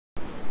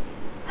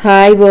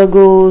Hi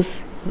Virgos,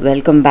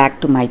 welcome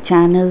back to my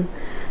channel.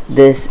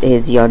 This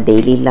is your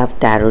daily love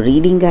tarot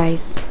reading,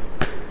 guys.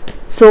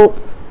 So,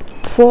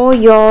 for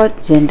your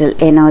general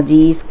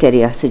energies,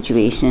 career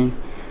situation,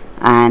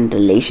 and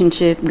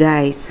relationship,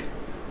 guys,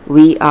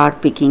 we are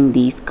picking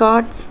these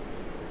cards.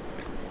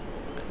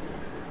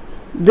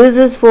 This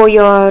is for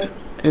your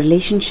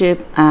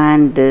relationship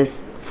and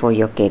this for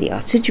your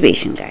career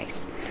situation,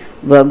 guys.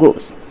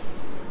 Virgos.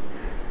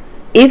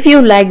 If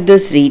you like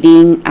this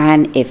reading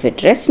and if it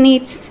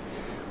resonates,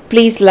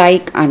 please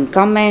like and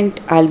comment.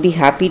 I'll be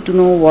happy to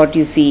know what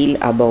you feel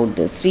about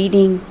this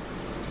reading.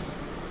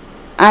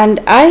 And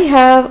I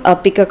have a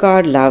pick a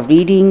card love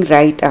reading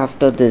right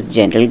after this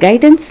general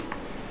guidance.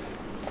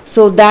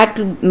 So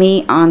that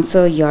may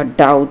answer your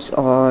doubts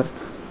or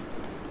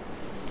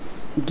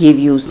give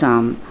you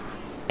some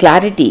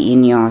clarity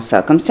in your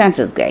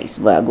circumstances, guys,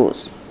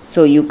 Virgos.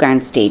 So you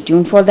can stay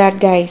tuned for that,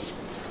 guys.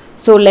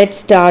 So let's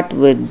start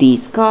with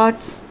these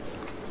cards.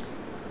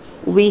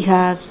 We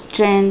have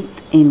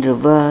Strength in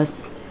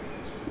reverse,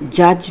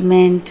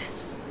 Judgment,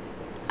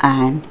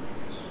 and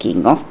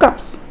King of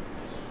Cups.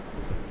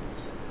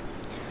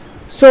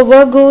 So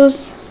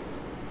Virgos,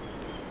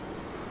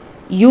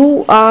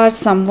 you are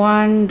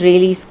someone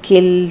really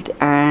skilled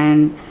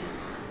and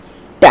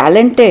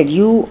talented.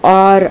 You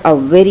are a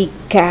very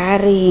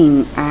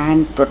caring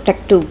and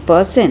protective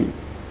person.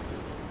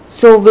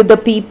 So with the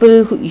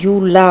people who you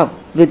love,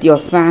 with your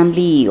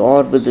family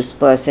or with this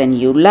person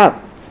you love,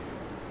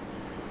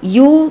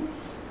 you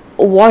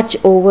watch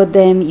over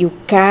them, you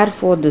care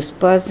for this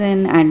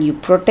person and you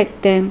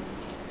protect them,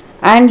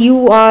 and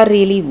you are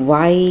really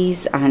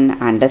wise and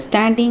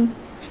understanding,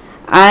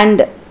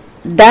 and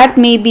that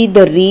may be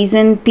the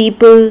reason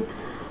people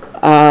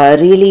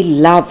really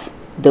love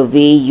the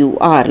way you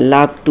are,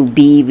 love to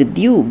be with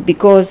you,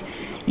 because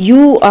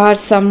you are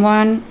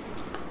someone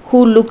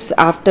who looks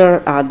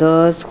after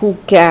others, who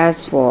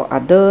cares for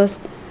others.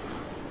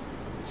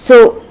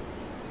 So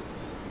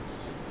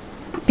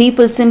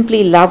people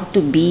simply love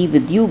to be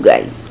with you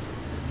guys.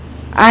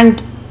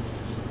 And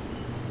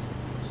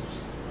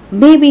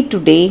maybe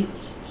today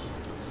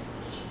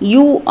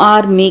you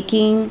are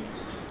making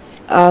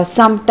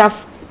some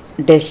tough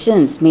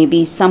decisions,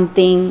 maybe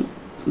something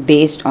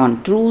based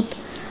on truth,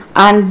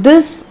 and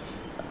this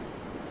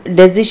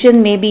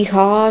decision may be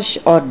harsh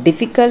or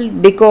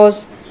difficult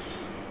because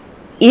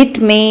it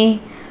may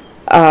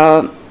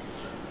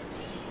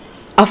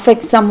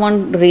affect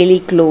someone really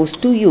close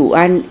to you,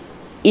 and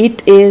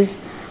it is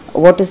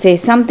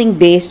something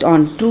based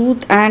on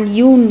truth, and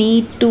you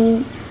need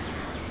to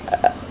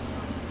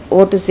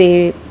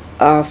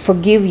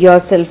forgive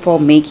yourself for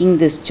making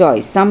this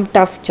choice. Some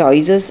tough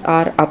choices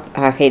are up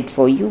ahead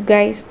for you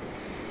guys,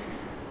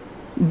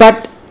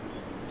 but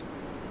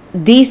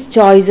these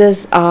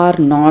choices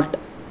cannot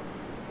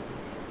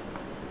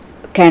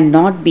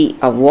be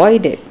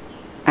avoided,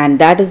 and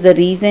that is the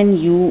reason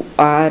you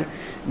are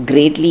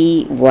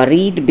greatly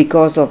worried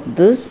because of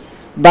this.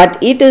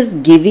 But it is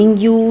giving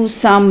you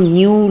some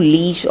new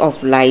leash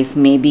of life,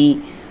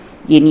 maybe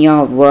in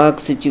your work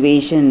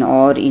situation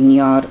or in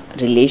your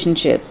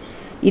relationship.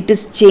 It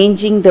is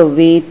changing the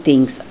way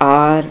things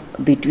are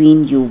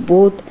between you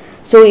both.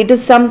 So it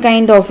is some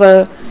kind of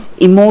a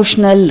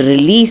emotional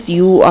release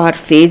you are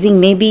facing.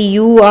 Maybe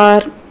you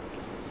are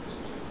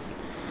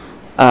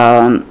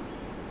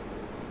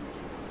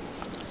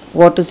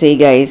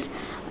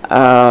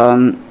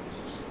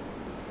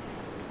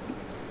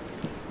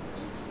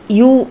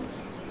you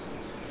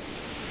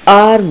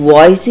are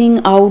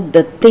voicing out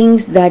the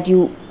things that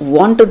you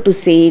wanted to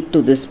say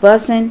to this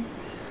person,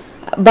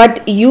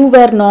 but you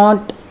were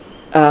not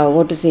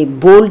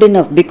bold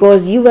enough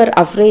because you were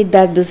afraid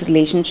that this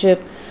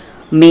relationship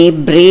may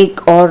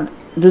break, or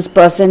this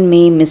person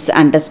may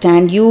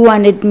misunderstand you,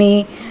 and it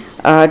may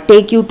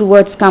take you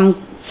towards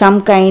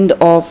some kind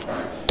of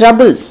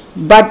troubles.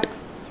 But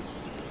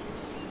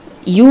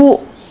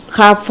you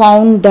have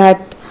found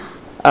that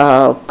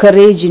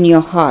courage in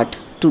your heart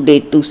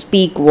today to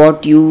speak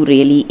what you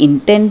really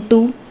intend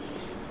to.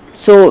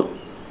 So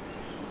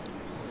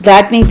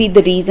that may be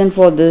the reason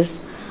for this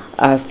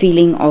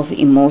feeling of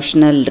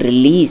emotional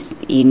release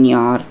in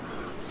your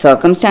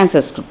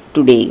circumstances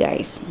today,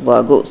 guys,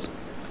 Virgos.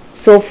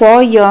 So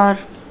for your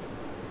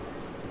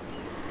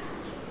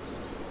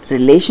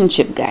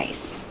relationship,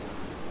 guys,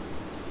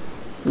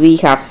 we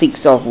have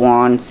Six of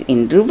Wands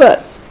in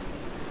reverse.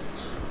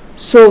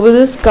 So with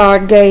this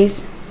card,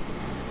 guys,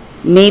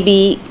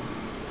 maybe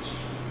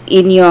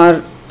in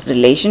your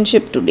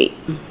relationship today,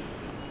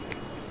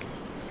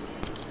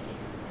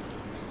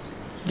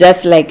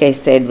 just like I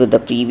said with the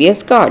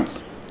previous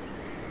cards,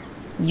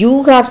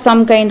 you have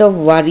some kind of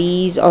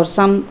worries or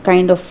some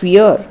kind of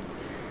fear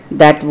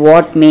that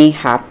what may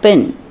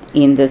happen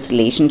in this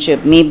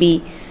relationship.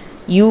 Maybe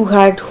you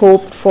had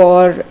hoped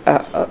for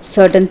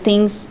certain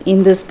things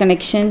in this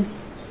connection,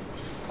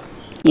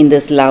 in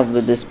this love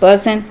with this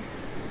person,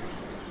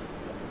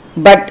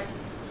 but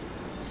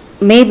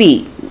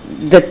maybe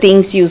the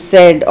things you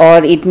said,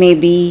 or it may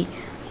be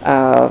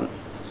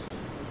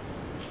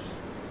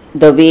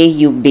the way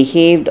you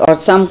behaved, or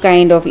some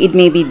kind of, it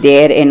may be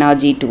their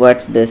energy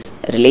towards this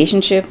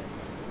relationship.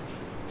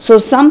 So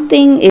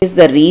something is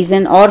the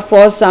reason, or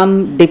for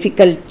some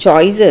difficult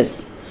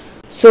choices.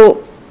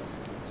 So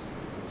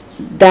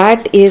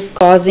that is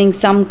causing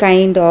some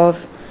kind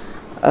of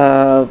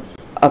a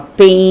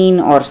pain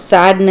or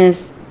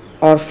sadness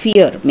or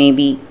fear.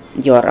 Maybe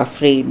you're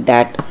afraid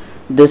that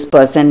this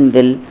person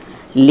will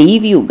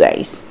leave you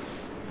guys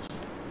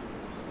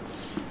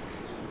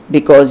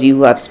because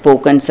you have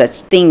spoken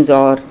such things,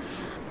 or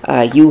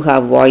you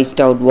have voiced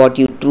out what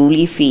you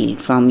truly feel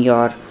from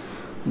your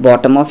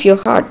bottom of your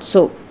heart.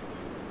 So,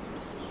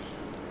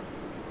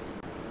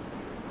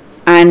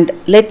 and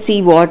let's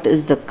see what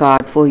is the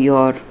card for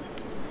your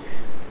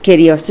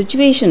career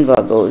situation,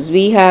 Virgos.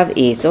 We have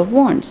Ace of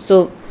Wands.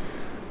 So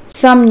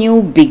some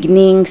new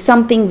beginning,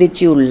 something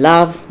which you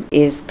love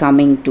is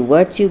coming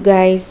towards you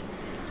guys.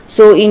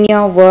 So in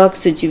your work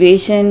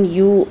situation,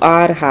 you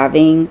are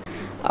having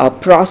a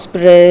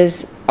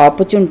prosperous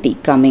opportunity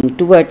coming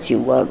towards you,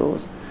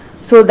 Virgos.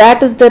 So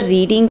that is the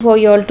reading for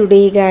you all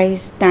today,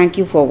 guys. Thank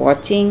you for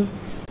watching.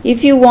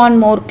 If you want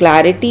more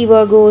clarity,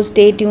 Virgos,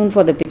 stay tuned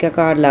for the pick a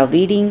card love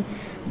reading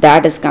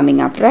that is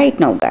coming up right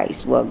now,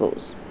 guys,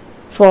 Virgos.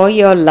 For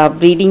your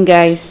love reading,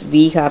 guys,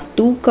 we have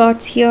two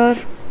cards here.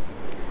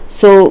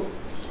 So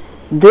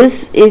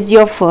this is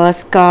your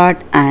first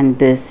card and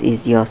this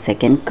is your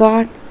second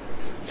card.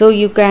 So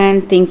you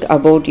can think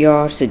about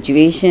your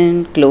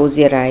situation, close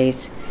your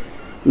eyes,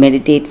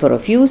 meditate for a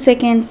few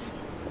seconds,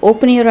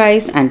 open your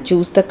eyes and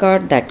choose the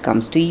card that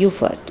comes to you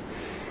first.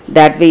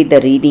 That way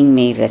the reading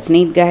may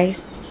resonate,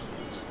 guys.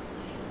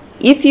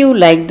 If you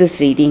like this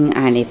reading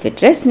and if it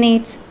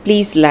resonates,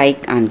 please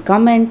like and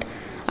comment.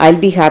 I'll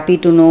be happy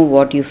to know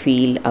what you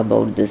feel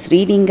about this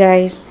reading,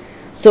 guys.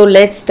 So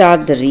let's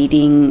start the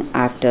reading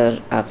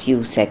after a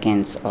few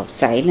seconds of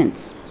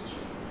silence.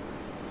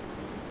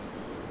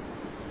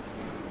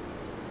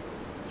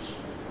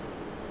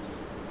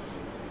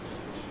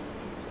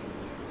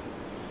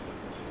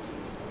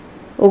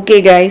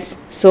 Okay, guys,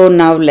 so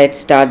now let's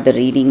start the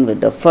reading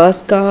with the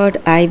first card.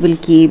 I will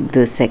keep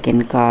the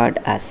second card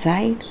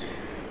aside.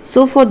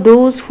 So for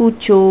those who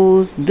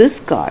chose this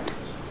card,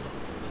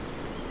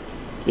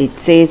 it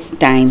says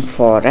time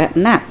for a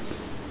nap.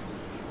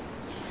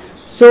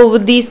 So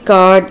with this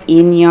card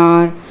in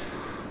your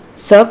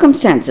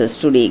circumstances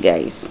today,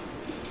 guys,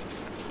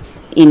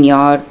 in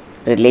your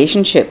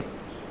relationship,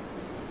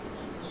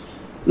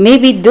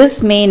 maybe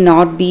this may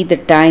not be the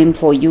time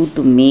for you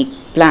to make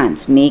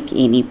plans, make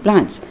any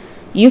plans.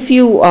 If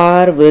you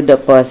are with the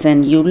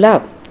person you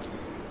love,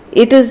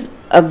 it is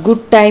a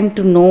good time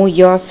to know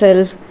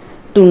yourself,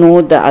 to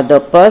know the other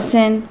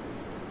person,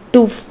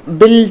 to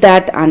build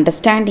that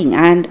understanding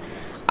and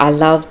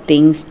allow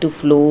things to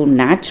flow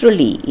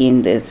naturally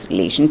in this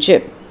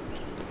relationship.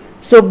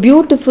 So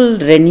beautiful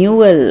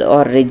renewal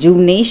or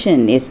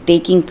rejuvenation is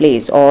taking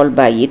place all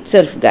by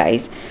itself,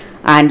 guys,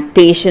 and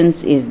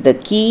patience is the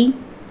key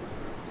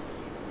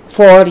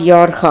for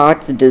your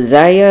heart's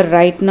desire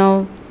right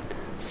now.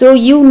 So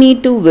you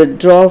need to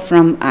withdraw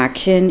from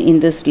action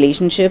in this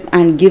relationship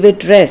and give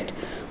it rest,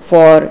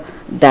 for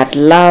that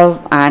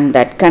love and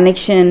that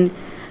connection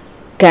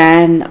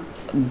can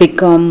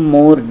become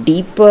more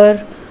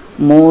deeper,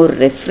 more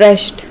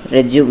refreshed,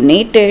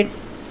 rejuvenated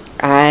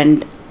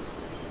and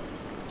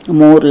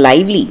more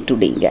lively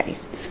today,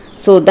 guys.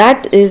 So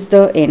that is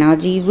the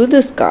energy with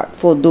this card.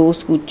 For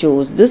those who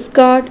chose this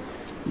card,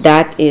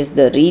 that is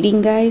the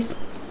reading, guys.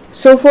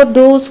 So for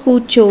those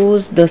who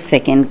chose the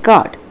second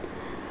card,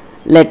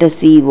 let us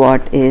see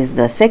what is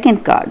the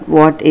second card.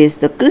 What is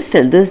the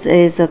crystal? This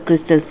is a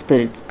crystal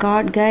spirits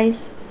card,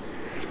 guys.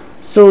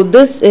 So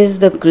this is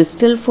the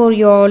crystal for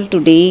you all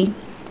today.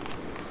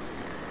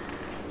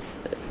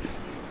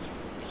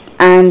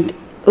 And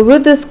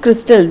with this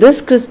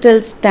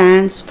crystal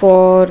stands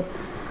for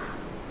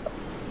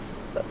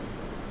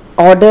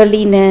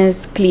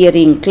orderliness,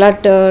 clearing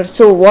clutter.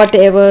 So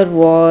whatever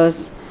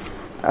was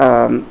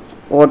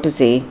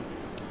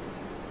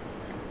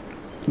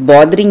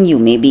bothering you,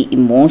 maybe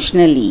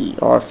emotionally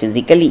or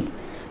physically,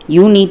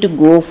 you need to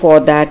go for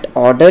that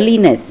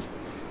orderliness.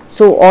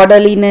 So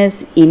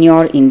orderliness in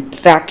your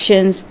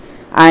interactions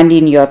and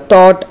in your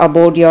thought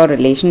about your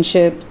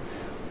relationships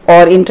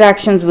or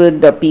interactions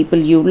with the people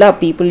you love,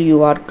 people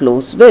you are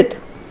close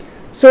with.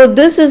 So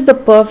this is the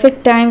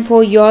perfect time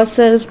for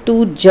yourself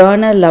to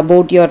journal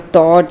about your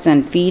thoughts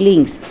and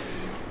feelings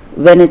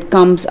when it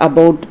comes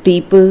about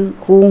people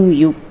whom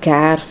you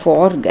care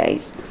for,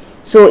 guys.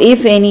 So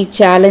if any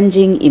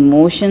challenging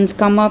emotions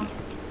come up,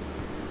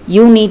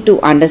 you need to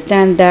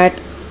understand that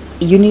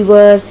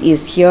universe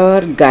is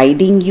here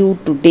guiding you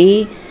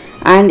today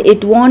and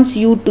it wants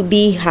you to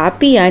be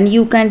happy, and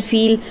you can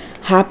feel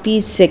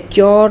happy,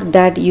 secure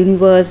that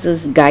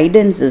universe's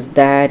guidance is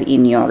there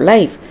in your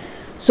life.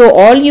 So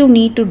all you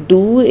need to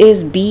do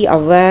is be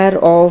aware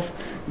of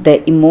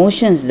the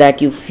emotions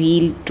that you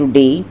feel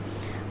today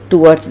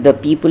towards the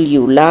people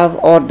you love,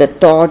 or the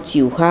thoughts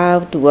you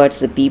have towards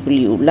the people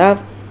you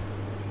love,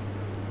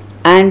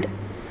 and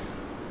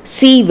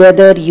see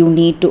whether you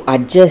need to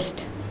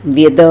adjust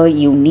whether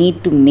you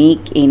need to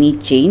make any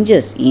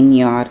changes in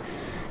your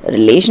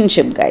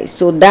relationship, guys.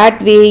 So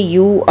that way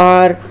you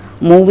are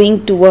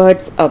moving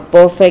towards a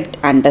perfect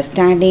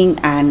understanding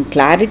and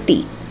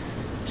clarity.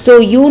 So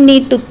you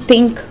need to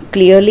think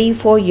clearly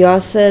for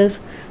yourself.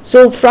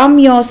 So from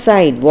your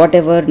side,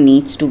 whatever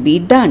needs to be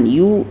done,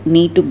 you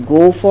need to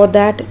go for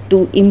that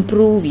to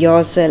improve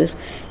yourself,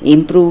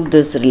 improve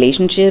this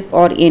relationship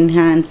or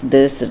enhance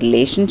this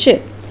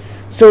relationship.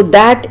 So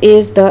that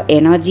is the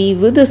energy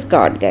with this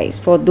card, guys.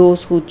 For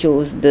those who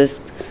chose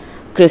this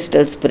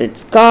Crystal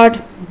Spirits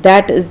card,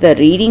 that is the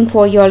reading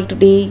for y'all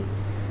today.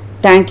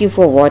 Thank you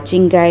for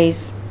watching,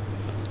 guys.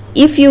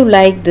 If you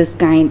like this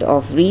kind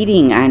of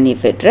reading and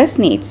if it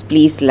resonates,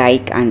 please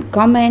like and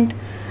comment.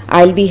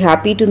 I'll be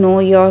happy to know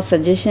your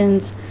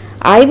suggestions.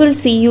 I will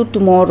see you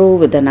tomorrow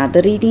with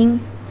another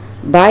reading.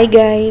 Bye,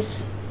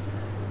 guys.